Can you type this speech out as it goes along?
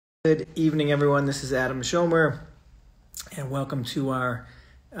Good evening, everyone. This is Adam Schomer, and welcome to our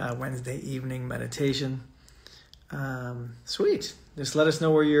Wednesday evening meditation. Sweet. Just let us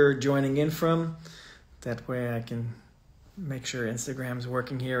know where you're joining in from. That way I can make sure Instagram's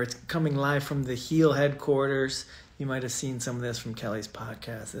working here. It's coming live from the Heal headquarters. You might have seen some of this from Kelly's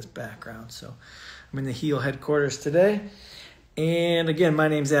podcast, this background. So I'm in the Heal headquarters today. And again, my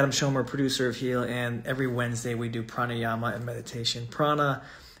name's Adam Schomer, producer of Heal, and every Wednesday we do pranayama and meditation. Prana,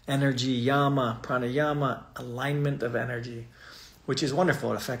 energy, yama, pranayama, alignment of energy, which is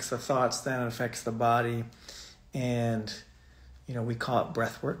wonderful. It affects the thoughts, then it affects the body. And, we call it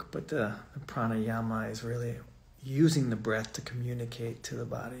breathwork, but the pranayama is really using the breath to communicate to the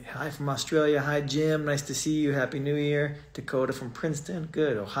body. Hi from Australia. Hi, Jim. Nice to see you. Happy New Year. Dakota from Princeton.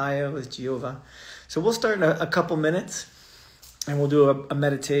 Good. Ohio is Jehovah. So we'll start in a couple minutes, and we'll do a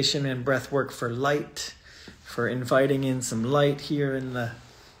meditation and breathwork for light, for inviting in some light here in the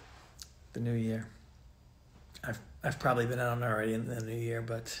new year. I've probably been on already in the new year,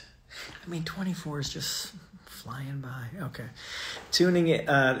 but 24 is just flying by. Okay. Tuning in,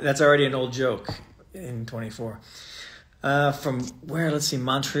 that's already an old joke in 24. From where? Let's see,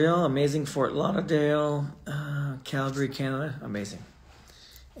 Montreal, amazing. Fort Lauderdale, Calgary, Canada, amazing.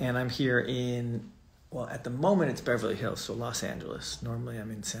 And I'm here at the moment it's Beverly Hills, so Los Angeles. Normally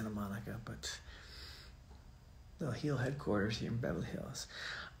I'm in Santa Monica, but the Heal headquarters here in Beverly Hills.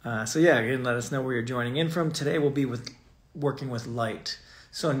 Again, let us know where you're joining in from. Today we'll be working with light.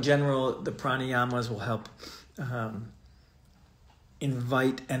 So in general, the pranayamas will help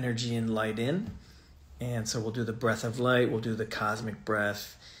invite energy and light in. And so we'll do the breath of light, we'll do the cosmic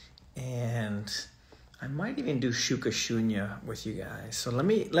breath, and I might even do Shuka Shunya with you guys. So let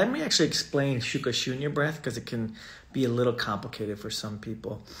me actually explain Shuka Shunya breath, because it can be a little complicated for some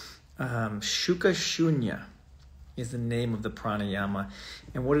people. Shuka Shunya is the name of the pranayama.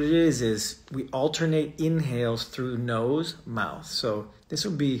 And what it is we alternate inhales through nose, mouth. So this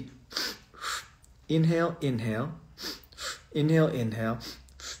would be inhale, inhale, inhale, inhale.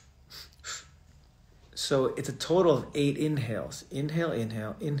 So it's a total of 8 inhales. Inhale,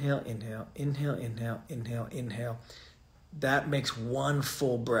 inhale, inhale, inhale, inhale, inhale, inhale, inhale. That makes one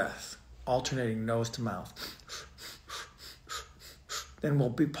full breath, alternating nose to mouth. Then we'll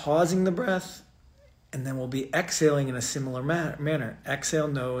be pausing the breath, and then we'll be exhaling in a similar manner. Exhale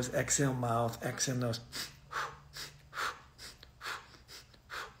nose, exhale mouth, exhale nose.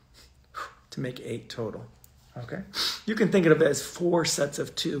 To make 8 total. Okay? You can think of it as 4 sets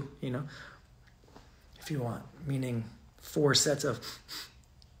of 2, if you want. Meaning 4 sets of...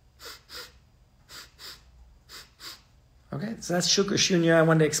 Okay, so that's Shuka Shunya. I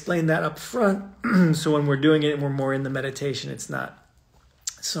wanted to explain that up front. So when we're doing it and we're more in the meditation, it's not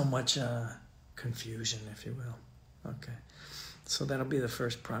so much... confusion, if you will. Okay. So that'll be the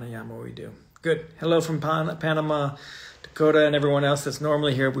first pranayama we do. Good. Hello from Panama, Dakota, and everyone else that's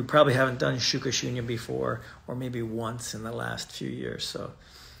normally here. We probably haven't done Shuka Shunya before, or maybe once in the last few years. So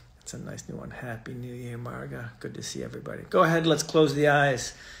it's a nice new one. Happy New Year, Marga. Good to see everybody. Go ahead. Let's close the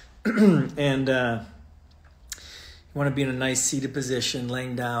eyes. And you want to be in a nice seated position,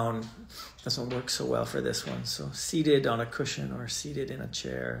 laying down. Doesn't work so well for this one. So seated on a cushion or seated in a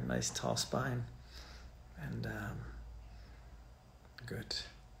chair, nice tall spine. And good.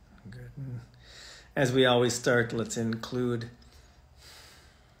 And as we always start, let's include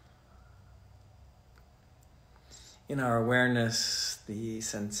in our awareness the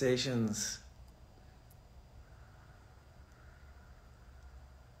sensations,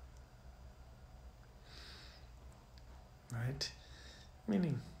 right?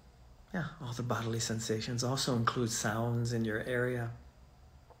 Meaning, all the bodily sensations. Also include sounds in your area.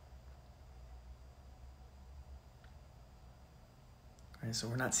 Right, so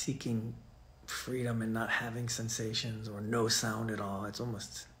we're not seeking freedom and not having sensations or no sound at all. It's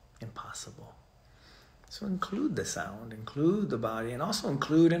almost impossible. So include the sound, include the body, and also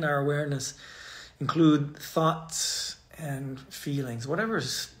include in our awareness, include thoughts and feelings,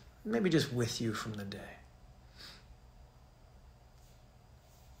 whatever's maybe just with you from the day.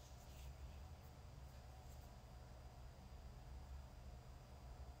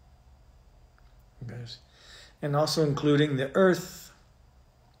 And also including the earth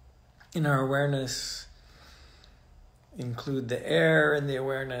in our awareness, include the air in the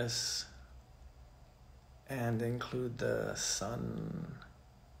awareness, and include the sun.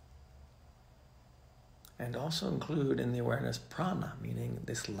 And also include in the awareness prana, meaning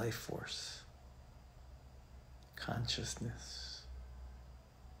this life force, consciousness.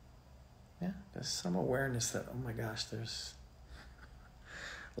 There's some awareness that, oh my gosh, there's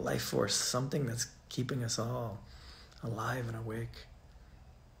life force, something that's keeping us all alive and awake.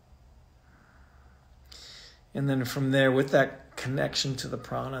 And then from there, with that connection to the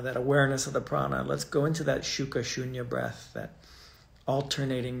prana, that awareness of the prana, let's go into that shuka shunya breath, that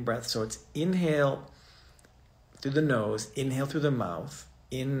alternating breath. So it's inhale through the nose, inhale through the mouth,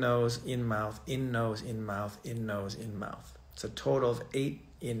 in nose, in mouth, in nose, in mouth, in nose, in mouth. It's a total of 8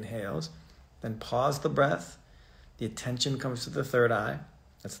 inhales. Then pause the breath. The attention comes to the third eye.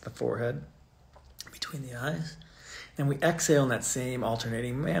 That's the forehead between the eyes. And we exhale in that same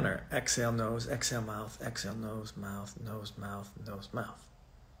alternating manner. Exhale nose, exhale mouth, exhale nose, mouth, nose, mouth, nose, mouth.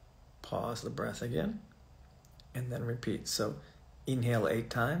 Pause the breath again, and then repeat. So inhale 8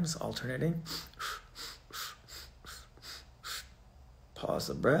 times, alternating. Pause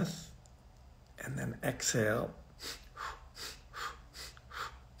the breath, and then exhale.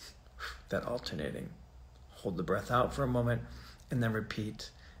 That alternating. Hold the breath out for a moment, and then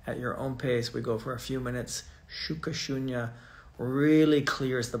repeat. At your own pace, we go for a few minutes. Shuka Shunya really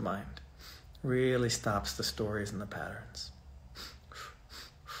clears the mind, really stops the stories and the patterns.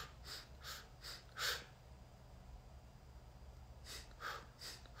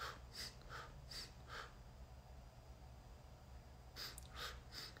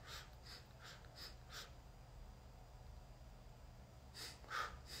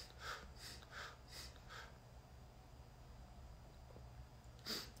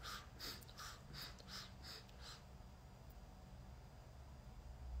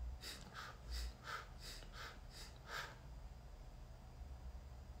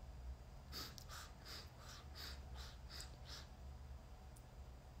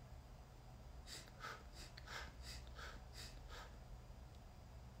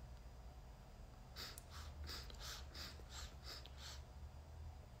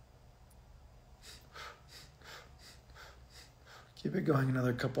 Keep it going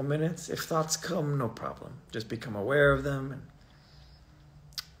another couple minutes. If thoughts come, no problem. Just become aware of them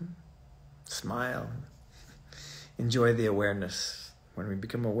and smile. Enjoy the awareness. When we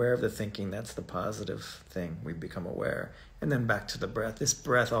become aware of the thinking, that's the positive thing. We become aware. And then back to the breath. This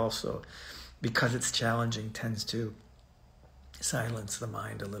breath also, because it's challenging, tends to silence the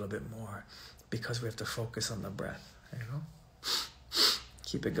mind a little bit more because we have to focus on the breath. You know?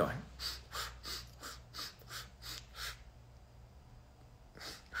 Keep it going.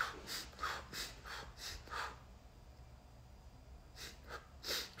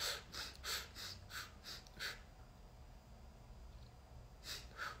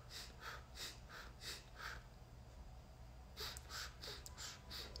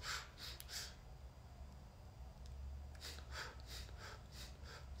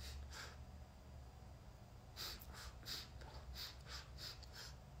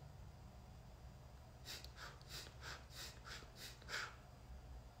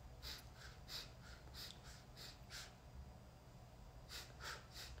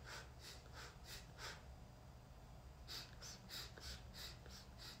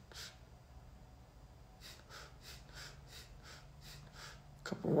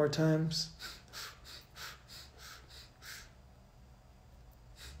 Couple more times.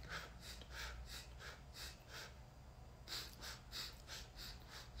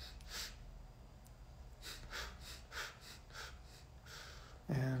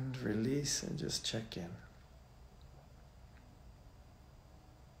 And release and just check in.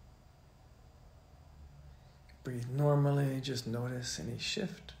 Breathe normally, just notice any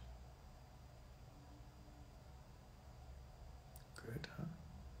shift. Good, huh?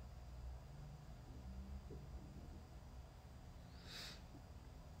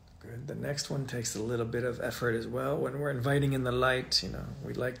 Good. The next one takes a little bit of effort as well. When we're inviting in the light,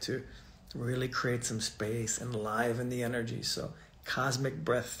 we'd like to really create some space and enliven the energy. So cosmic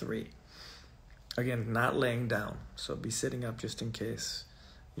breath 3. Again, not laying down. So be sitting up just in case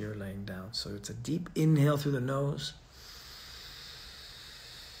you're laying down. So it's a deep inhale through the nose.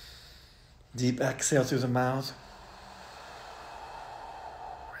 Deep exhale through the mouth.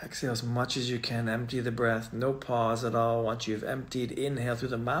 Exhale as much as you can. Empty the breath. No pause at all. Once you've emptied, inhale through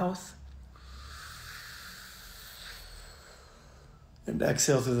the mouth. And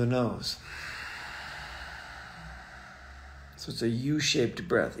exhale through the nose. So it's a U-shaped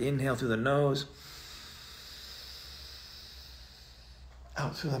breath. Inhale through the nose.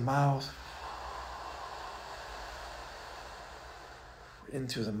 Out through the mouth. In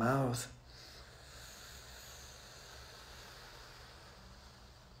through the mouth.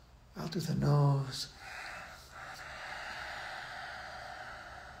 Out through the nose.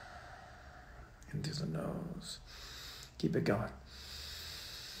 In through the nose. Keep it going.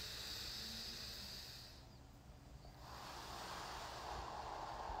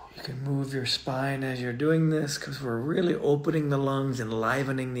 You can move your spine as you're doing this because we're really opening the lungs,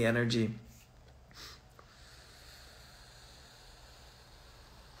 enlivening the energy.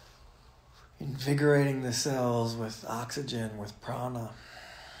 invigorating the cells with oxygen, with prana.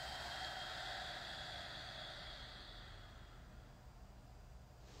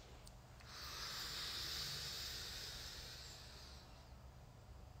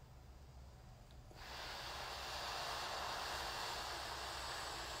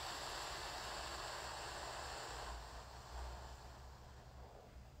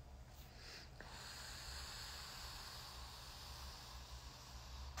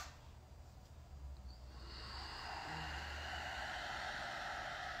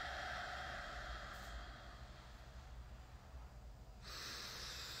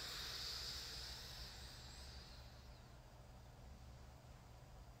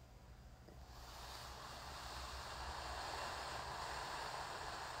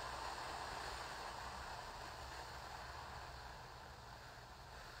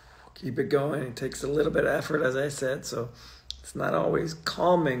 Keep it going. It takes a little bit of effort, as I said, so it's not always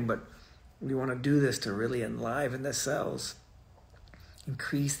calming, but we want to do this to really enliven the cells,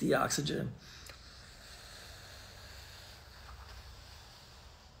 increase the oxygen.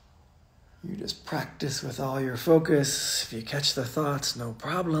 You just practice with all your focus. If you catch the thoughts, no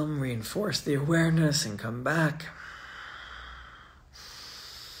problem. Reinforce the awareness and come back.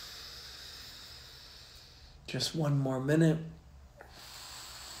 Just one more minute.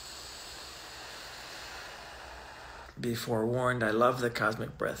 Be forewarned, I love the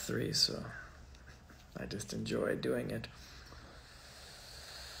Cosmic Breath 3, so I just enjoy doing it.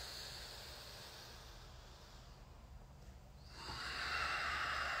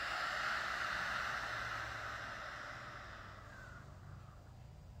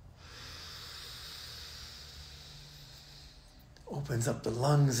 Opens up the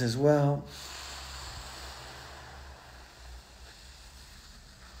lungs as well.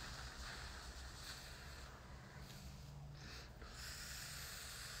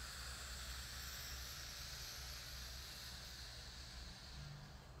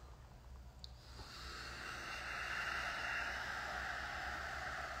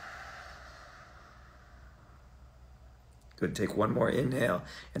 Good, take one more inhale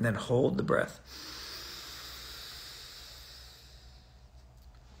and then hold the breath.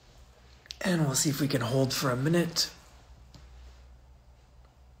 And we'll see if we can hold for a minute.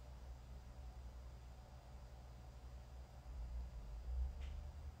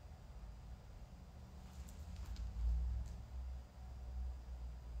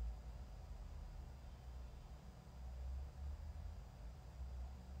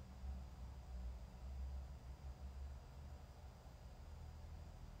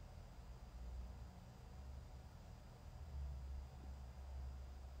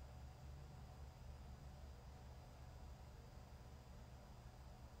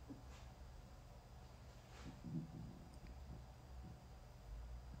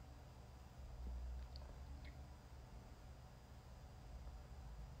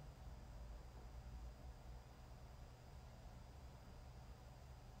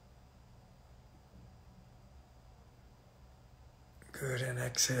 Good, and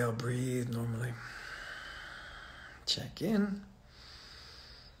exhale, breathe normally. Check in.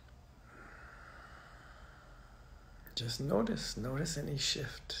 Just notice any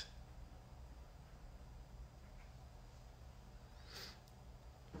shift.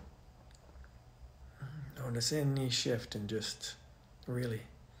 Notice any shift in just really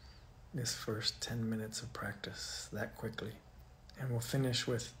this first 10 minutes of practice that quickly. And we'll finish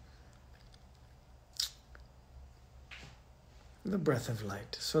with the breath of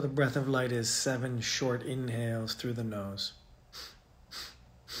light. So the breath of light is 7 short inhales through the nose.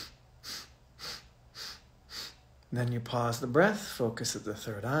 Then you pause the breath, focus at the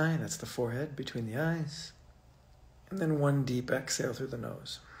third eye, that's the forehead between the eyes. And then 1 deep exhale through the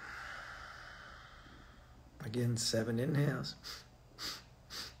nose. Again, 7 inhales.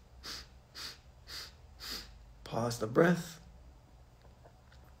 Pause the breath.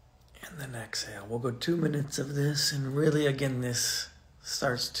 And then exhale. We'll go 2 minutes of this, and really, again, this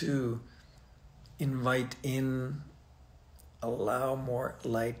starts to invite in, allow more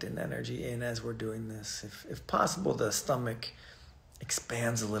light and energy in as we're doing this. If possible, the stomach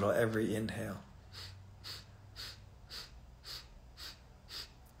expands a little every inhale.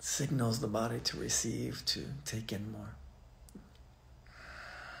 It signals the body to receive, to take in more.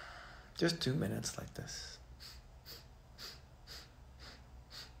 Just 2 minutes like this.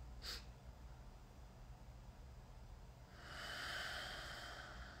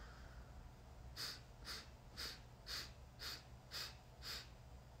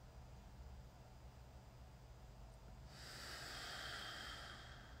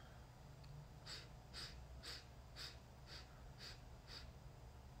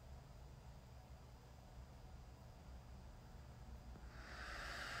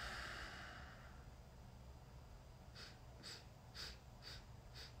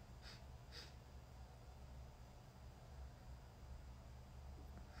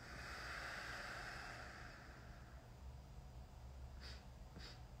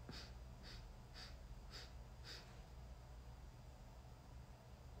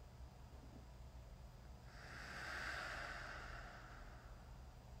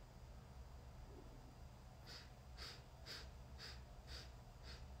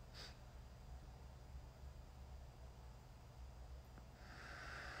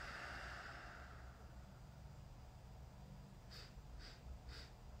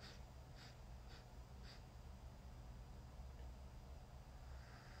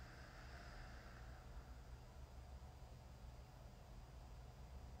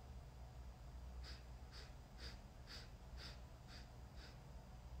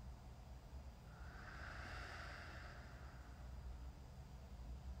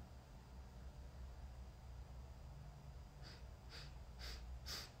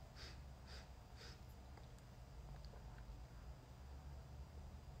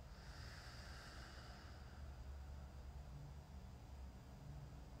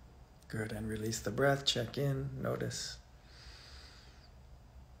 Good. And release the breath. Check in. Notice.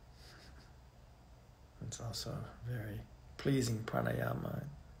 It's also a very pleasing pranayama. It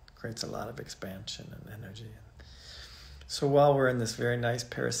creates a lot of expansion and energy. So while we're in this very nice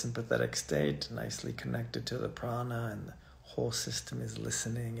parasympathetic state, nicely connected to the prana, and the whole system is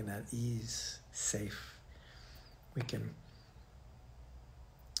listening and at ease, safe, we can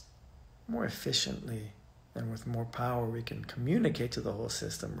more efficiently and with more power, we can communicate to the whole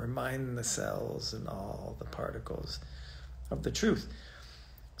system, remind the cells and all the particles of the truth.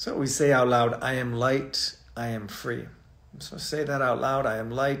 So we say out loud, I am light, I am free. So say that out loud, I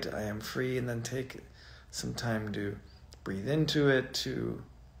am light, I am free, and then take some time to breathe into it, to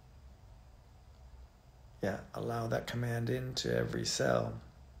allow that command into every cell.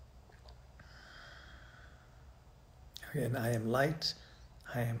 Again, I am light,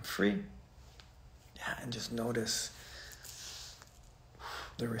 I am free. And just notice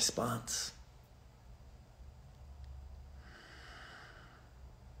the response.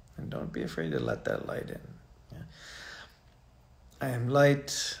 And don't be afraid to let that light in. I am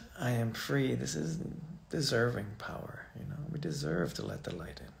light, I am free. This is deserving power, We deserve to let the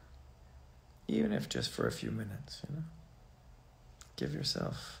light in. Even if just for a few minutes, Give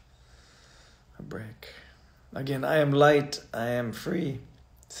yourself a break. Again, I am light, I am free.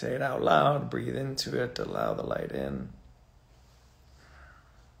 Say it out loud, breathe into it, allow the light in.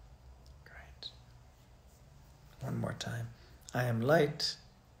 Great. One more time. I am light,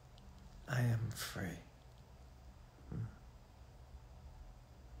 I am free.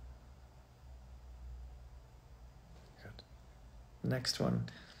 Good. Next one.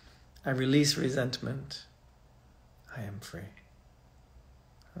 I release resentment, I am free.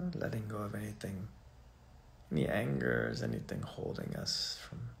 Letting go of anything. Any angers, anything holding us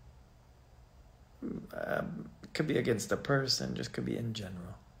from, could be against a person, just could be in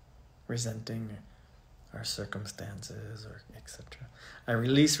general, resenting our circumstances or etc. I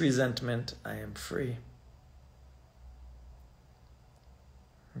release resentment, I am free.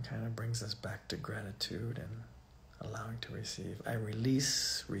 It kind of brings us back to gratitude and allowing to receive. I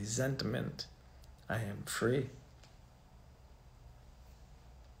release resentment, I am free.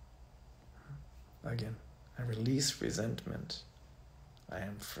 Again. I release resentment. I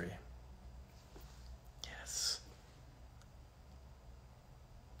am free. Yes.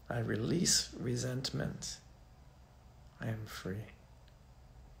 I release resentment. I am free.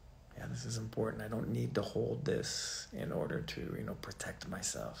 Yeah, this is important. I don't need to hold this in order to, protect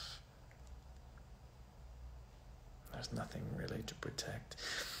myself. There's nothing really to protect.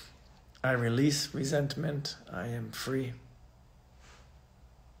 I release resentment. I am free.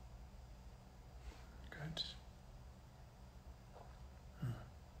 Good.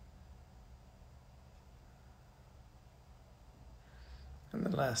 And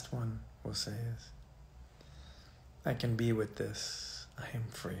the last one we'll say is, I can be with this. I am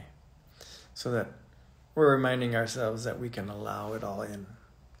free. So that we're reminding ourselves that we can allow it all in.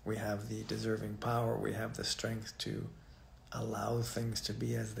 We have the deserving power. We have the strength to allow things to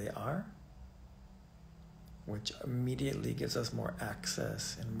be as they are, which immediately gives us more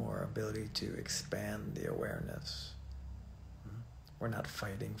access and more ability to expand the awareness. We're not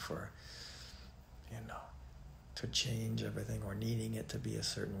fighting for, to change everything or needing it to be a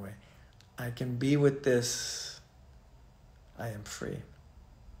certain way. I can be with this. I am free.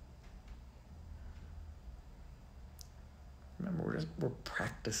 Remember, we're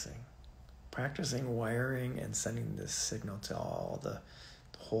practicing wiring and sending this signal to all the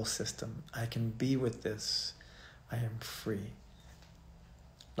whole system. I can be with this. I am free.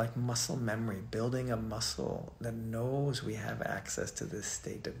 Like muscle memory, building a muscle that knows we have access to this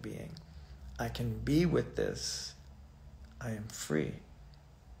state of being. I can be with this. I am free.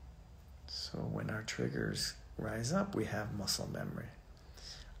 So when our triggers rise up, we have muscle memory.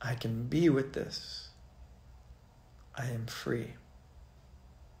 I can be with this. I am free.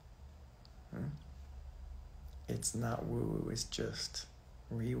 It's not woo-woo, it's just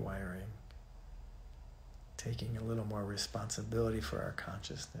rewiring. Taking a little more responsibility for our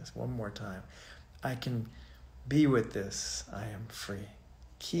consciousness. One more time. I can be with this. I am free.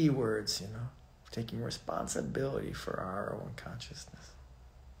 Keywords, taking responsibility for our own consciousness.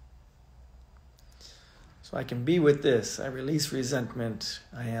 So I can be with this. I release resentment.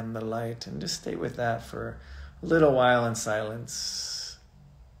 I am the light. And just stay with that for a little while in silence.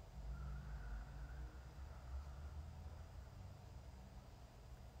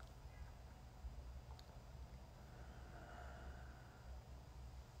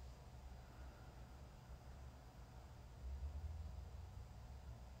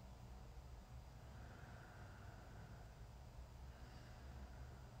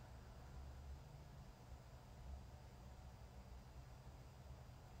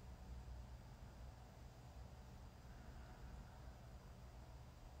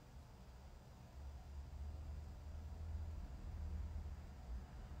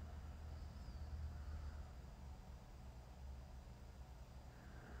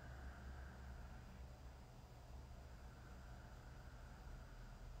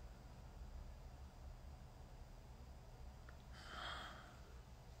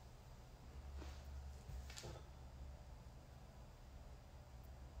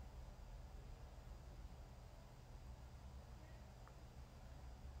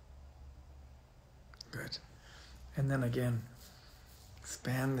 And then again,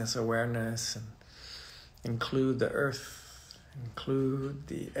 expand this awareness and include the earth, include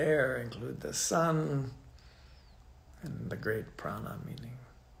the air, include the sun, and the great prana, meaning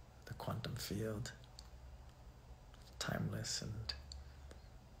the quantum field, timeless and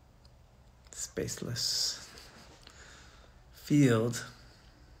spaceless field.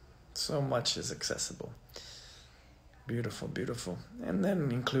 So much is accessible. Beautiful, beautiful. And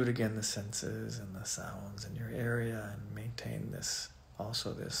then include again the senses and the sounds in your area and maintain this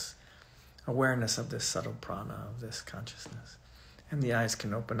awareness of this subtle prana, of this consciousness. And the eyes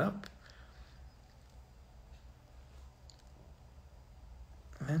can open up.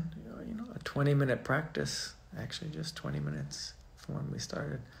 And, a 20-minute practice, actually just 20 minutes from when we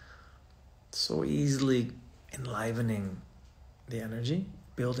started. So easily enlivening the energy,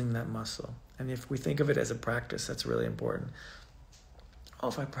 building that muscle. And if we think of it as a practice, that's really important.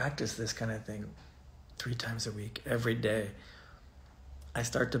 If I practice this kind of thing 3 times a week, every day, I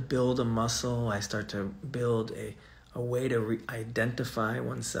start to build a muscle. I start to build a way to identify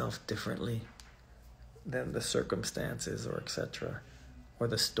oneself differently than the circumstances or etc. or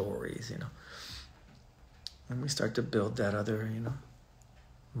the stories, And we start to build that other,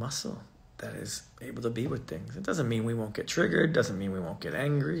 muscle that is able to be with things. It doesn't mean we won't get triggered, doesn't mean we won't get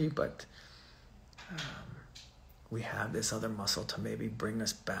angry, but we have this other muscle to maybe bring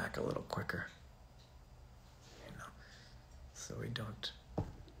us back a little quicker, so we don't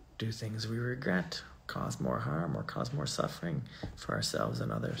do things we regret, cause more harm or cause more suffering for ourselves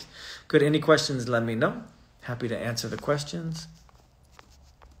and others. Good. Any questions, let me know. Happy to answer the questions.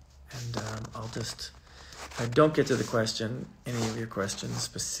 And if I don't get to the question, any of your questions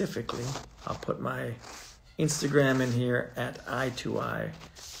specifically, I'll put my Instagram in here at I2I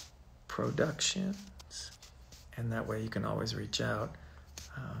Productions. And that way you can always reach out.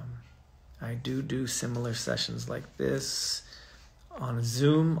 I do similar sessions like this on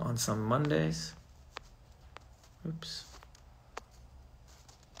Zoom on some Mondays. Oops.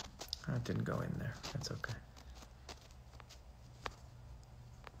 That didn't go in there. That's okay.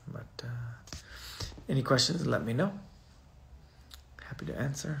 But any questions, let me know. Happy to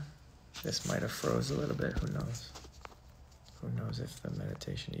answer. This might have froze a little bit. Who knows? Who knows if the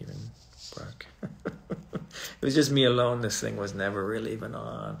meditation even broke. It was just me alone. This thing was never really even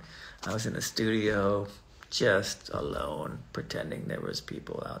on. I was in a studio, just alone, pretending there was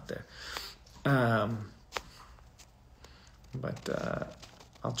people out there. But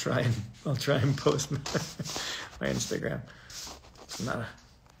I'll try and post my Instagram. It's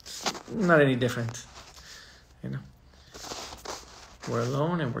not any different, We're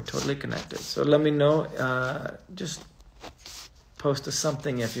alone and we're totally connected. So let me know. Just post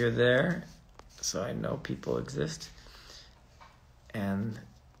something if you're there, so I know people exist, and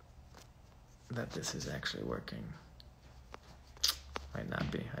that this is actually working. Might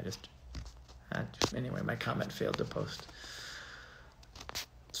not be. Anyway, my comment failed to post.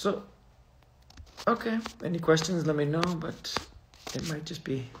 So, okay. Any questions, let me know, but it might just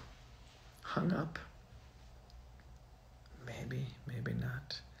be hung up. Maybe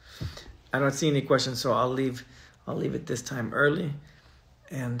not. I don't see any questions, so I'll leave it this time early.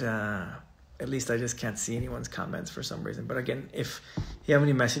 And at least I just can't see anyone's comments for some reason. But again, if you have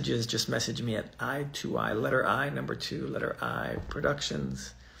any messages, just message me at I2I, letter I, number 2, letter I,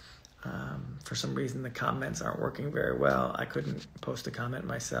 Productions. For some reason, the comments aren't working very well. I couldn't post a comment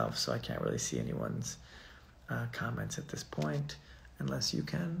myself, so I can't really see anyone's comments at this point, unless you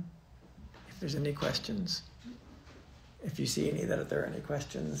can. If there's any questions. If you see any that there are any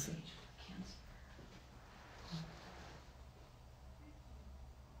questions.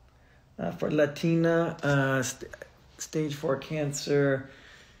 For Latina, stage 4 cancer,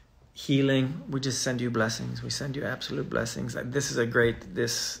 healing, we just send you blessings. We send you absolute blessings.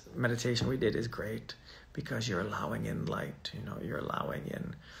 This meditation we did is great because you're allowing in light,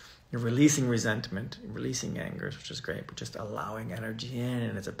 you're releasing resentment, releasing anger, which is great, but just allowing energy in,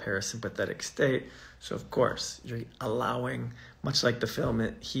 and it's a parasympathetic state. So of course, you're allowing, much like the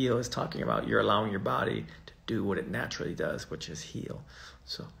film Heal is talking about, you're allowing your body to do what it naturally does, which is heal.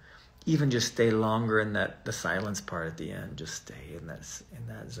 So even just stay longer in the silence part at the end. Just stay in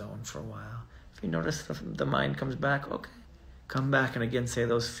that zone for a while. If you notice the mind comes back, okay, come back and again say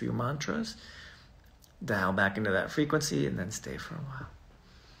those few mantras, dial back into that frequency, and then stay for a while.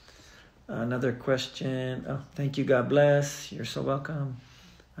 Another question. Oh, thank you. God bless. You're so welcome.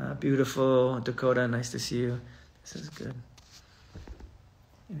 Beautiful. Dakota, nice to see you. This is good.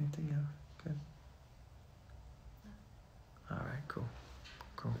 Anything else? Good. All right, cool.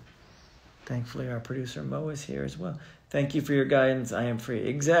 Thankfully, our producer Mo is here as well. Thank you for your guidance. I am free.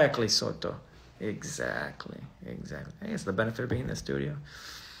 Exactly, Soto. Exactly. Hey, it's the benefit of being in the studio.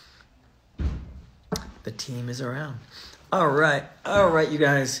 The team is around. All right, you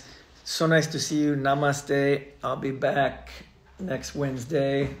guys. So nice to see you. Namaste. I'll be back next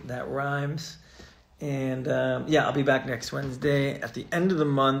Wednesday. That rhymes. And I'll be back next Wednesday. At the end of the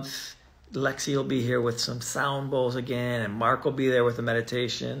month, Lexi will be here with some sound bowls again, and Mark will be there with a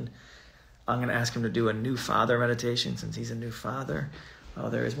meditation. I'm going to ask him to do a new father meditation since he's a new father. Oh,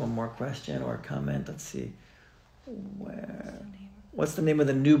 there is one more question or comment. Let's see. What's the name of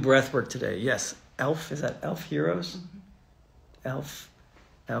the new breathwork today? Yes, Elf. Is that Elf Heroes? Mm-hmm.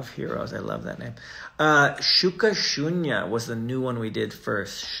 Elf Heroes. I love that name. Shuka Shunya was the new one we did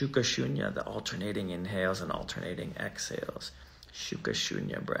first. Shuka Shunya, the alternating inhales and alternating exhales. Shuka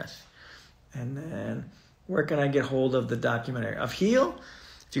Shunya breath. And then where can I get hold of the documentary? Of Heal?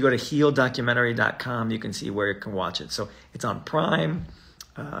 If you go to healdocumentary.com, you can see where you can watch it. So it's on Prime.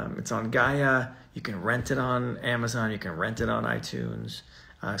 It's on Gaia. You can rent it on Amazon. You can rent it on iTunes.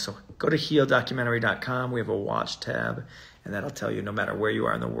 So go to healdocumentary.com. We have a watch tab, and that'll tell you no matter where you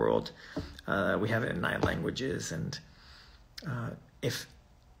are in the world. We have it in 9 languages. And if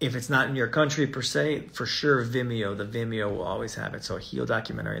it's not in your country per se, for sure Vimeo. The Vimeo will always have it. So Heal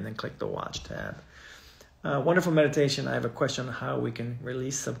Documentary, and then click the watch tab. Wonderful meditation. I have a question on how we can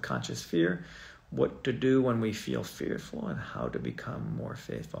release subconscious fear, what to do when we feel fearful, and how to become more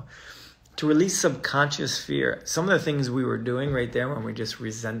faithful. To release subconscious fear, some of the things we were doing right there when we just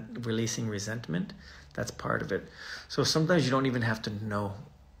releasing resentment, that's part of it. So sometimes you don't even have to know,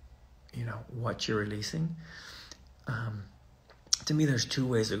 what you're releasing. To me, there's 2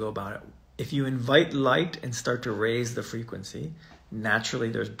 ways to go about it. If you invite light and start to raise the frequency, naturally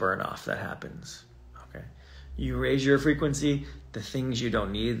there's burn off that happens. Okay, you raise your frequency, the things you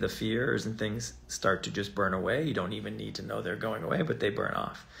don't need, the fears and things start to just burn away. You don't even need to know they're going away, but they burn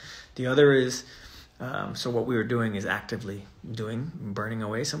off. The other is, so what we were doing is actively burning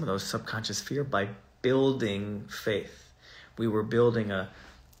away some of those subconscious fear by building faith. We were building a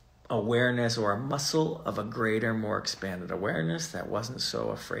awareness or a muscle of a greater, more expanded awareness that wasn't so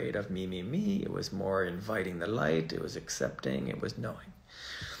afraid of me. It was more inviting the light. It was accepting. It was knowing.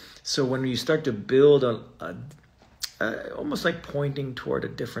 So when you start to build almost like pointing toward a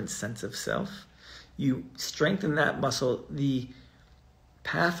different sense of self, you strengthen that muscle. The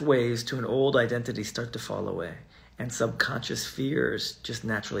pathways to an old identity start to fall away, and subconscious fears just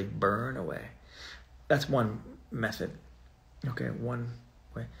naturally burn away. That's one method. Okay, one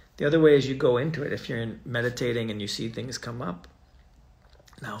way. The other way is you go into it. If you're meditating and you see things come up,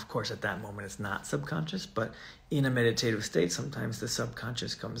 now, of course, at that moment, it's not subconscious, but in a meditative state, sometimes the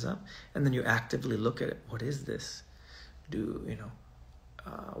subconscious comes up, and then you actively look at it. What is this?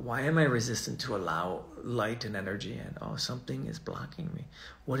 Why am I resistant to allow light and energy in? Oh, something is blocking me.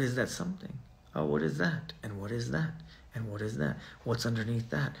 What is that something? Oh, what is that? And what is that? And what is that? What's underneath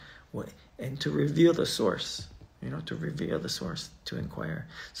that? And to reveal the source, to reveal the source, to inquire.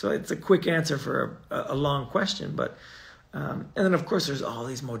 So it's a quick answer for a long question, but and then, of course, there's all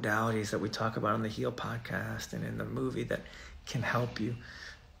these modalities that we talk about on the Heal podcast and in the movie that can help you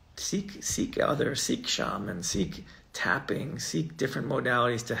seek others, seek shaman, seek tapping, seek different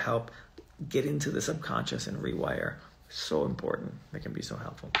modalities to help get into the subconscious and rewire. So important. They can be so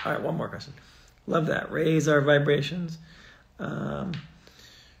helpful. All right, one more question. Love that. Raise our vibrations.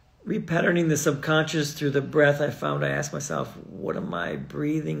 Repatterning the subconscious through the breath. I asked myself, what am I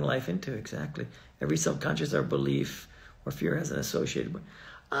breathing life into exactly? Every subconscious or belief or fear has an associated.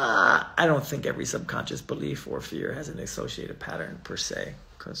 I don't think every subconscious belief or fear has an associated pattern per se,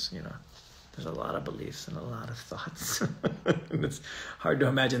 because there's a lot of beliefs and a lot of thoughts. And it's hard to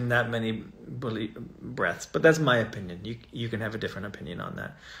imagine that many breaths. But that's my opinion. You can have a different opinion on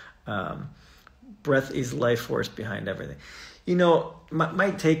that. Breath is life force behind everything.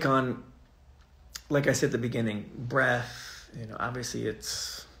 My take on, like I said at the beginning, breath, obviously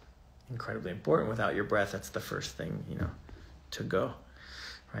it's incredibly important. Without your breath, that's the first thing, to go,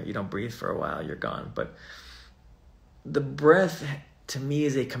 right? You don't breathe for a while, you're gone. But the breath, to me,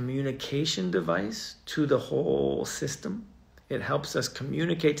 is a communication device to the whole system. It helps us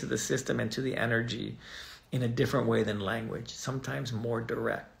communicate to the system and to the energy in a different way than language, sometimes more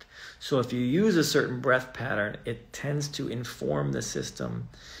direct. So if you use a certain breath pattern, it tends to inform the system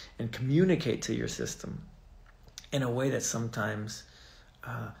and communicate to your system in a way that sometimes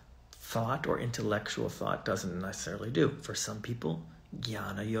thought or intellectual thought doesn't necessarily do. For some people,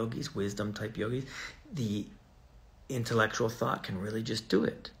 jnana yogis, wisdom type yogis, the intellectual thought can really just do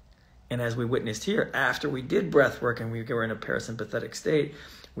it. And as we witnessed here, after we did breath work and we were in a parasympathetic state,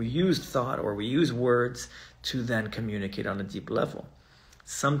 we used thought or we used words to then communicate on a deep level.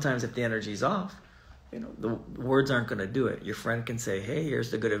 Sometimes if the energy's off, the words aren't going to do it. Your friend can say, hey,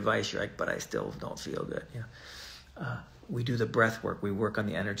 here's the good advice. You're like, but I still don't feel good. We do the breath work. We work on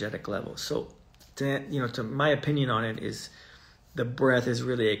the energetic level. So, to my opinion on it is the breath is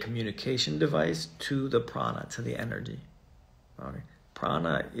really a communication device to the prana, to the energy. Okay?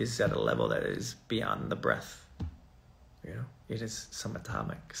 Prana is at a level that is beyond the breath. It is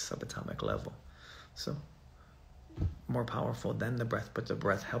subatomic level. So more powerful than the breath, but the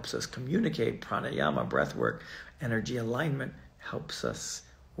breath helps us communicate. Pranayama, breath work, energy alignment helps us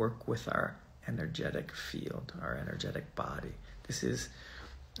work with our energetic field, our energetic body. This is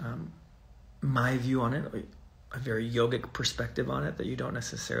my view on it, a very yogic perspective on it that you don't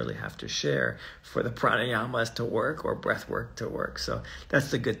necessarily have to share for the pranayamas to work or breath work to work. So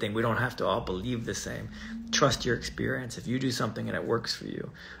that's the good thing. We don't have to all believe the same. Trust your experience. If you do something and it works for you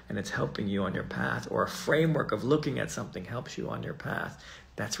and it's helping you on your path, or a framework of looking at something helps you on your path,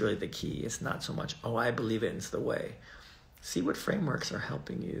 that's really the key. It's not so much, I believe it and it's the way. See what frameworks are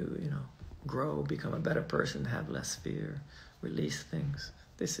helping you, grow, become a better person, have less fear, release things.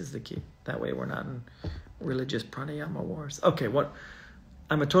 This is the key. That way we're not in religious pranayama wars. Okay,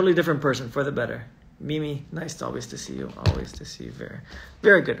 I'm a totally different person for the better. Mimi, nice always to see you. Always to see you. Very,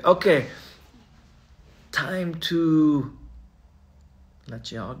 very good. Okay, time to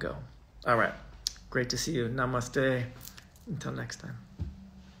let you all go. All right, great to see you. Namaste. Until next time.